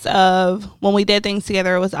phase of when we did things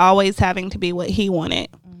together, it was always having to be what he wanted.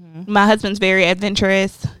 My husband's very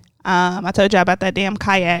adventurous. I told you about that damn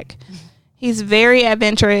kayak. He's very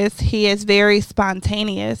adventurous. He is very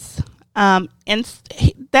spontaneous. And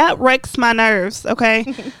that wrecks my nerves,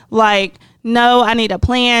 okay? Like, no, I need a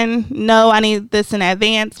plan. No, I need this in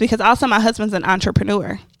advance. Because also my husband's an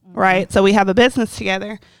entrepreneur. Right. So we have a business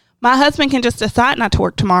together. My husband can just decide not to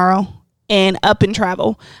work tomorrow and up and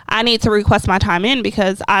travel. I need to request my time in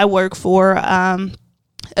because I work for a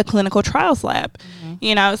clinical trials lab,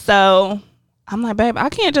 you know, so I'm like, babe, I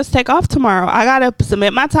can't just take off tomorrow. I got to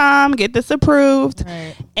submit my time, get this approved.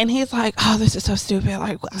 Right. And he's like, oh, this is so stupid.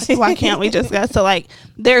 Like, why can't we just go? So like,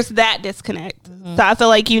 there's that disconnect. So I feel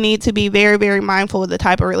like you need to be very, very mindful of the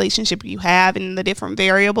type of relationship you have and the different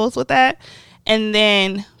variables with that. And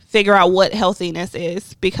then figure out what healthiness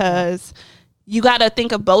is, because you got to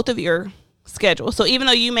think of both of your schedules. So even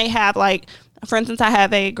though you may have, like, for instance, I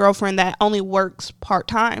have a girlfriend that only works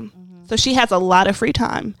part-time. So she has a lot of free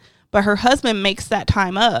time, but her husband makes that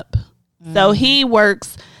time up. So he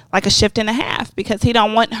works like a shift and a half because he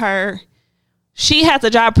don't want her. She has a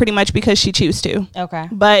job pretty much because she chooses to. Okay.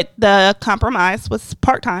 But the compromise was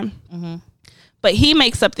part-time. Mm-hmm. But he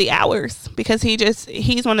makes up the hours because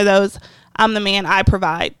he's one of those, I'm the man, I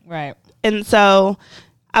provide. Right. And so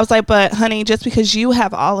I was like, but honey, just because you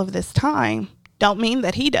have all of this time don't mean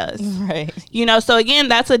that he does. Right. You know, so again,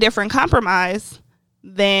 that's a different compromise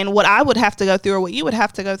than what I would have to go through or what you would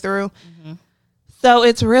have to go through. Mm-hmm. So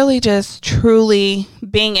it's really just truly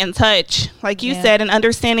being in touch, like you said, and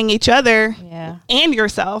understanding each other and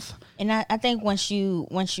yourself. And I think once you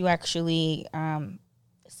actually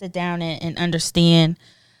sit down and understand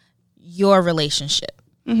your relationship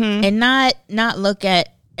and not look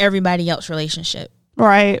at everybody else's relationship.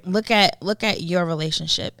 Right. Look at your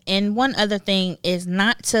relationship. And one other thing is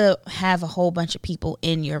not to have a whole bunch of people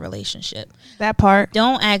in your relationship. That part.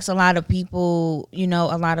 Don't ask a lot of people, a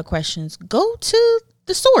lot of questions. Go to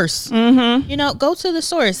the source. Mm-hmm. Go to the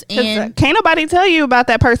source. And can't nobody tell you about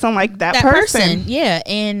that person like that person. Yeah.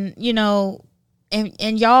 And,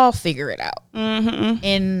 and y'all figure it out. Mm-hmm.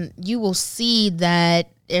 And you will see that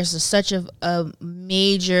there's such a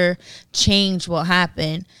major change will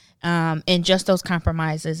happen. And just those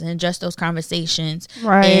compromises and just those conversations,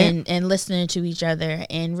 right? And listening to each other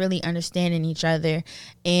and really understanding each other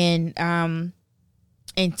and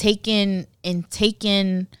taking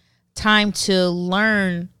time to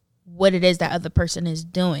learn what it is that other person is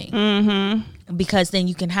doing, because then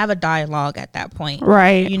you can have a dialogue at that point,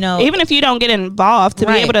 right? Even if you don't get involved, to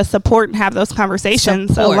be able to support and have those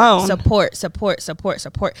conversations alone. Support.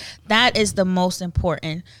 That is the most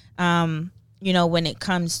important. When it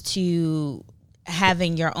comes to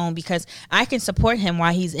having your own, because I can support him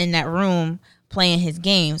while he's in that room playing his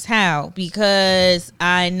games. How? Because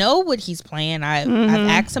I know what he's playing. I've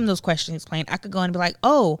asked him those questions he's playing. I could go and be like,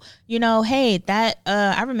 oh, hey, that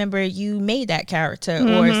I remember you made that character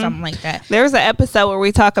or something like that. There's an episode where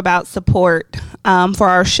we talk about support for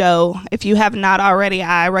our show. If you have not already,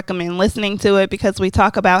 I recommend listening to it because we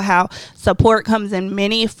talk about how support comes in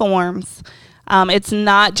many forms. It's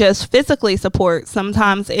not just physically support.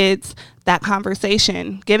 Sometimes it's that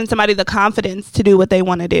conversation, giving somebody the confidence to do what they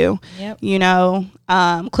want to do. Yep.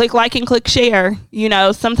 Click like and click share.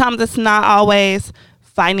 Sometimes it's not always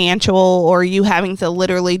financial or you having to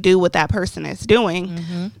literally do what that person is doing.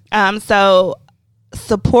 Mm-hmm. So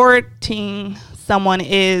supporting someone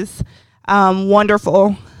is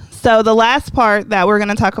wonderful. So the last part that we're going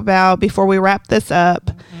to talk about before we wrap this up,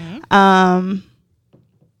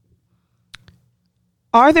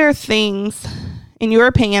 are there things, in your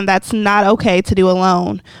opinion, that's not okay to do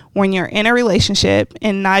alone when you're in a relationship?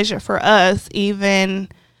 And Nyjah, for us,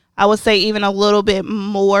 I would say even a little bit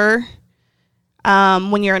more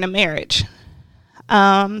when you're in a marriage.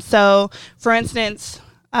 So, for instance,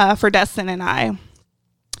 for Dustin and I,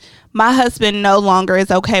 my husband no longer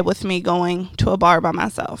is okay with me going to a bar by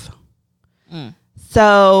myself.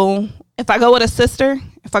 So, if I go with a sister,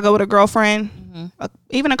 if I go with a girlfriend,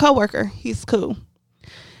 even a coworker, he's cool.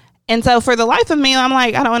 And so for the life of me, I'm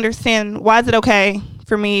like, I don't understand. Why is it okay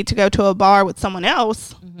for me to go to a bar with someone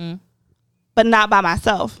else, but not by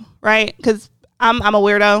myself, right? Because I'm a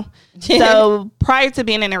weirdo. So prior to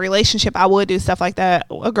being in a relationship, I would do stuff like that.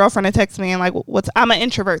 A girlfriend would text me and like, I'm an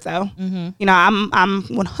introvert though. I'm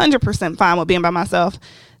 100% fine with being by myself.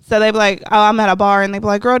 So they'd be like, oh, I'm at a bar. And they'd be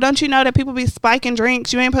like, girl, don't you know that people be spiking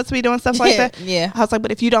drinks? You ain't supposed to be doing stuff like that. Yeah. I was like,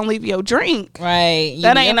 but if you don't leave your drink, right,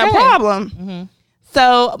 that ain't no problem.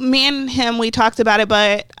 So me and him, we talked about it,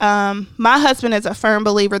 but my husband is a firm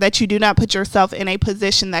believer that you do not put yourself in a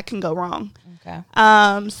position that can go wrong. Okay.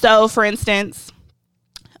 So for instance,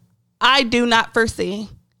 I do not foresee,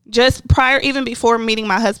 just prior, even before meeting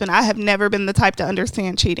my husband, I have never been the type to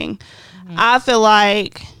understand cheating. I feel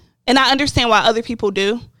like, and I understand why other people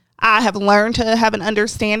do. I have learned to have an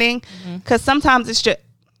understanding because sometimes it's a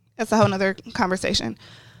whole nother conversation.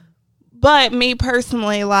 But me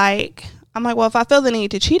personally, I'm like, well, if I feel the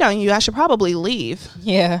need to cheat on you, I should probably leave.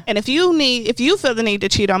 Yeah. And if you feel the need to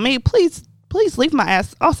cheat on me, please leave my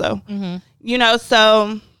ass also.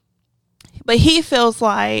 So, but he feels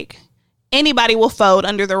like anybody will fold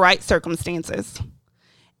under the right circumstances.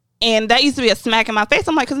 And that used to be a smack in my face.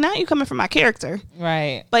 I'm like, because now you're coming from my character.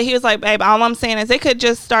 Right. But he was like, babe, all I'm saying is it could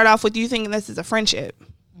just start off with you thinking this is a friendship.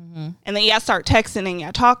 And then y'all start texting and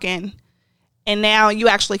y'all talking. And now you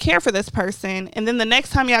actually care for this person. And then the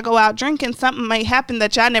next time y'all go out drinking, something may happen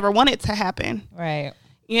that y'all never wanted to happen. Right.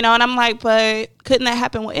 And I'm like, but couldn't that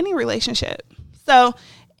happen with any relationship? So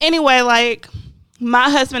anyway,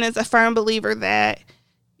 my husband is a firm believer that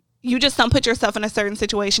you just don't put yourself in a certain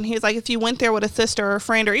situation. He's like, if you went there with a sister or a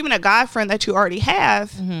friend or even a guy friend that you already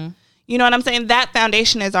have, You know what I'm saying? That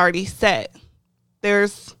foundation is already set.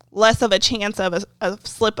 There's less of a chance of a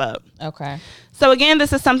slip up. Okay. So again,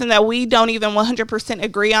 this is something that we don't even 100%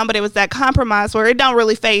 agree on, but it was that compromise where it don't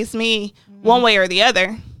really faze me one way or the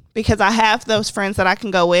other, because I have those friends that I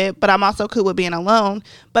can go with, but I'm also cool with being alone.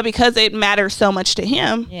 But because it matters so much to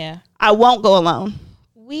him, I won't go alone.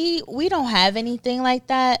 We don't have anything like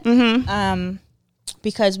that,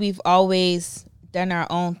 because we've always done our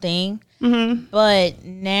own thing. But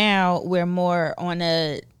now we're more on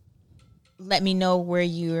a let me know where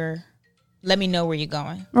you're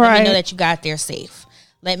going. Right. Let me know that you got there safe.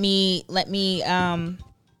 Let me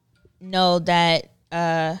know that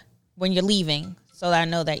when you're leaving, so that I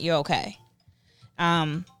know that you're okay.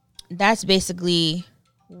 That's basically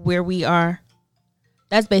where we are.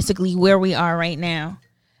 That's basically where we are right now.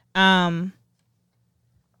 And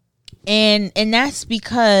that's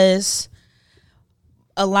because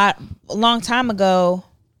a long time ago,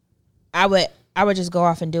 I would just go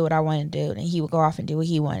off and do what I wanted to do, and he would go off and do what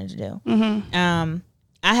he wanted to do.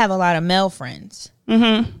 I have a lot of male friends.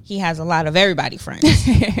 He has a lot of everybody friends.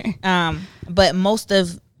 But most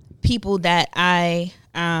of people that I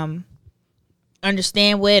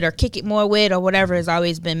understand with or kick it more with or whatever has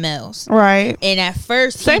always been males. Right. And at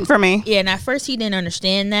first, same for me. Yeah, and at first he didn't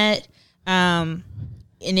understand that.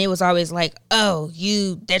 And it was always like, oh,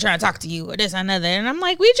 they're trying to talk to you or this or another. And I'm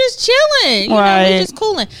like, we just chilling. You know, we just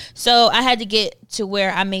cooling. So I had to get to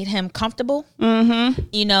where I made him comfortable,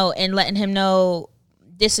 you know, and letting him know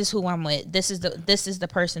this is who I'm with. This is the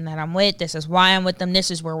person that I'm with. This is why I'm with them.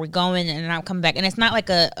 This is where we're going. And I'm coming back. And it's not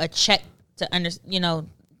like a check to you know,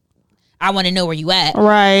 I want to know where you at.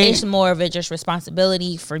 Right. It's more of a just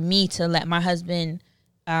responsibility for me to let my husband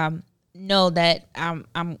know that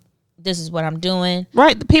I'm this is what I'm doing.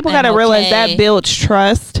 Right. The people got to realize that builds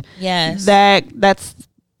trust. Yes.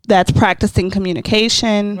 That's practicing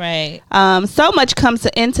communication. Right. So much comes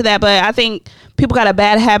into that, but I think people got a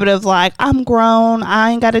bad habit of like, I'm grown, I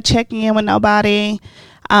ain't got to check in with nobody.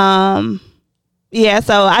 Yeah,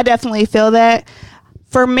 so I definitely feel that.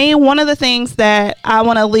 For me, one of the things that I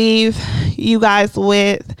want to leave you guys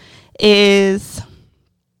with is,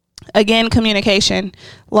 again, communication.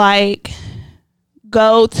 Like,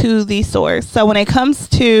 go to the source. So when it comes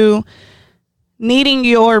to needing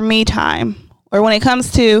your me time, or when it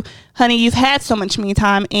comes to, honey, you've had so much me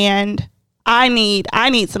time and I need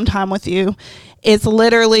some time with you, it's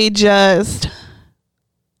literally just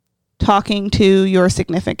talking to your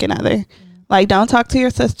significant other. Like, don't talk to your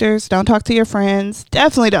sisters, don't talk to your friends,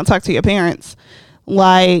 definitely don't talk to your parents.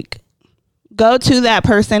 Like, go to that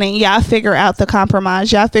person and y'all figure out the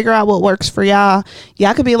compromise. Y'all figure out what works for y'all.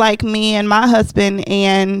 Y'all could be like me and my husband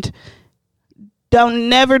and don't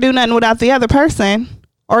never do nothing without the other person.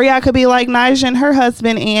 Or y'all could be like Nija and her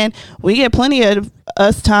husband and we get plenty of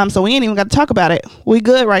us time, so we ain't even got to talk about it. We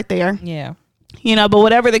good right there. Yeah. You know, but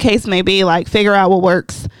whatever the case may be, like, figure out what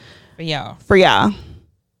works for y'all.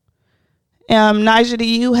 Nija, do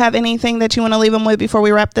you have anything that you want to leave them with before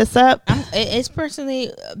we wrap this up? It's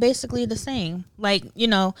basically the same. Like, you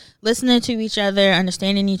know, listening to each other,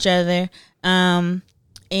 understanding each other, and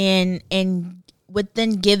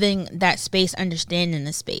within giving that space, understanding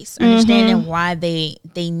the space, understanding why they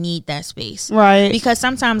need that space. Right. Because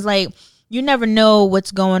sometimes, like, you never know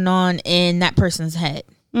what's going on in that person's head.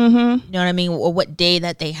 You know what I mean? Or what day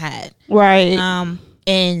that they had. Right.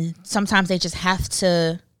 And sometimes they just have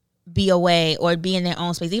to be away or be in their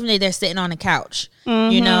own space, even if they're sitting on a couch,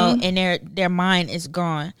 you know, and their mind is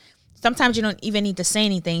gone. Sometimes you don't even need to say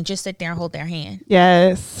anything, just sit there and hold their hand.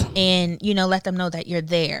 Yes. And, you know, let them know that you're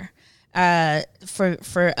there.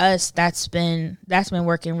 For us, that's been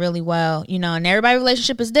working really well, you know, and everybody's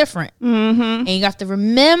relationship is different. And you have to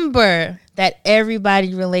remember that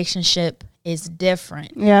everybody's relationship is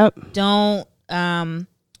different. Yep. Don't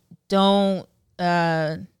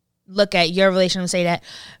look at your relationship and say that,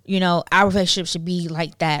 you know, our relationship should be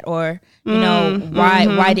like that, or, you know,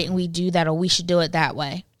 why didn't we do that, or we should do it that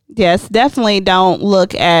way. Yes, definitely don't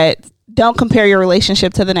compare your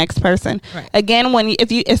relationship to the next person. Right. Again,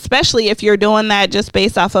 especially if you're doing that just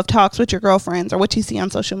based off of talks with your girlfriends or what you see on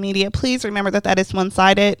social media, please remember that is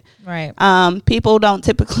one-sided. Right. People don't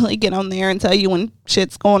typically get on there and tell you when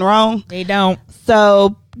shit's going wrong. They don't.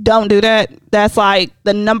 So don't do that. That's like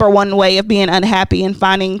the number one way of being unhappy and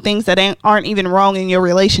finding things that aren't even wrong in your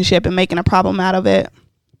relationship and making a problem out of it.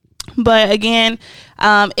 But again,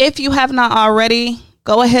 if you have not already,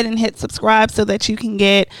 go ahead and hit subscribe so that you can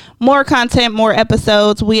get more content, more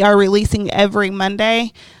episodes. We are releasing every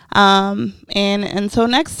Monday. And until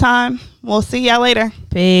next time, we'll see y'all later.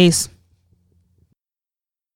 Peace.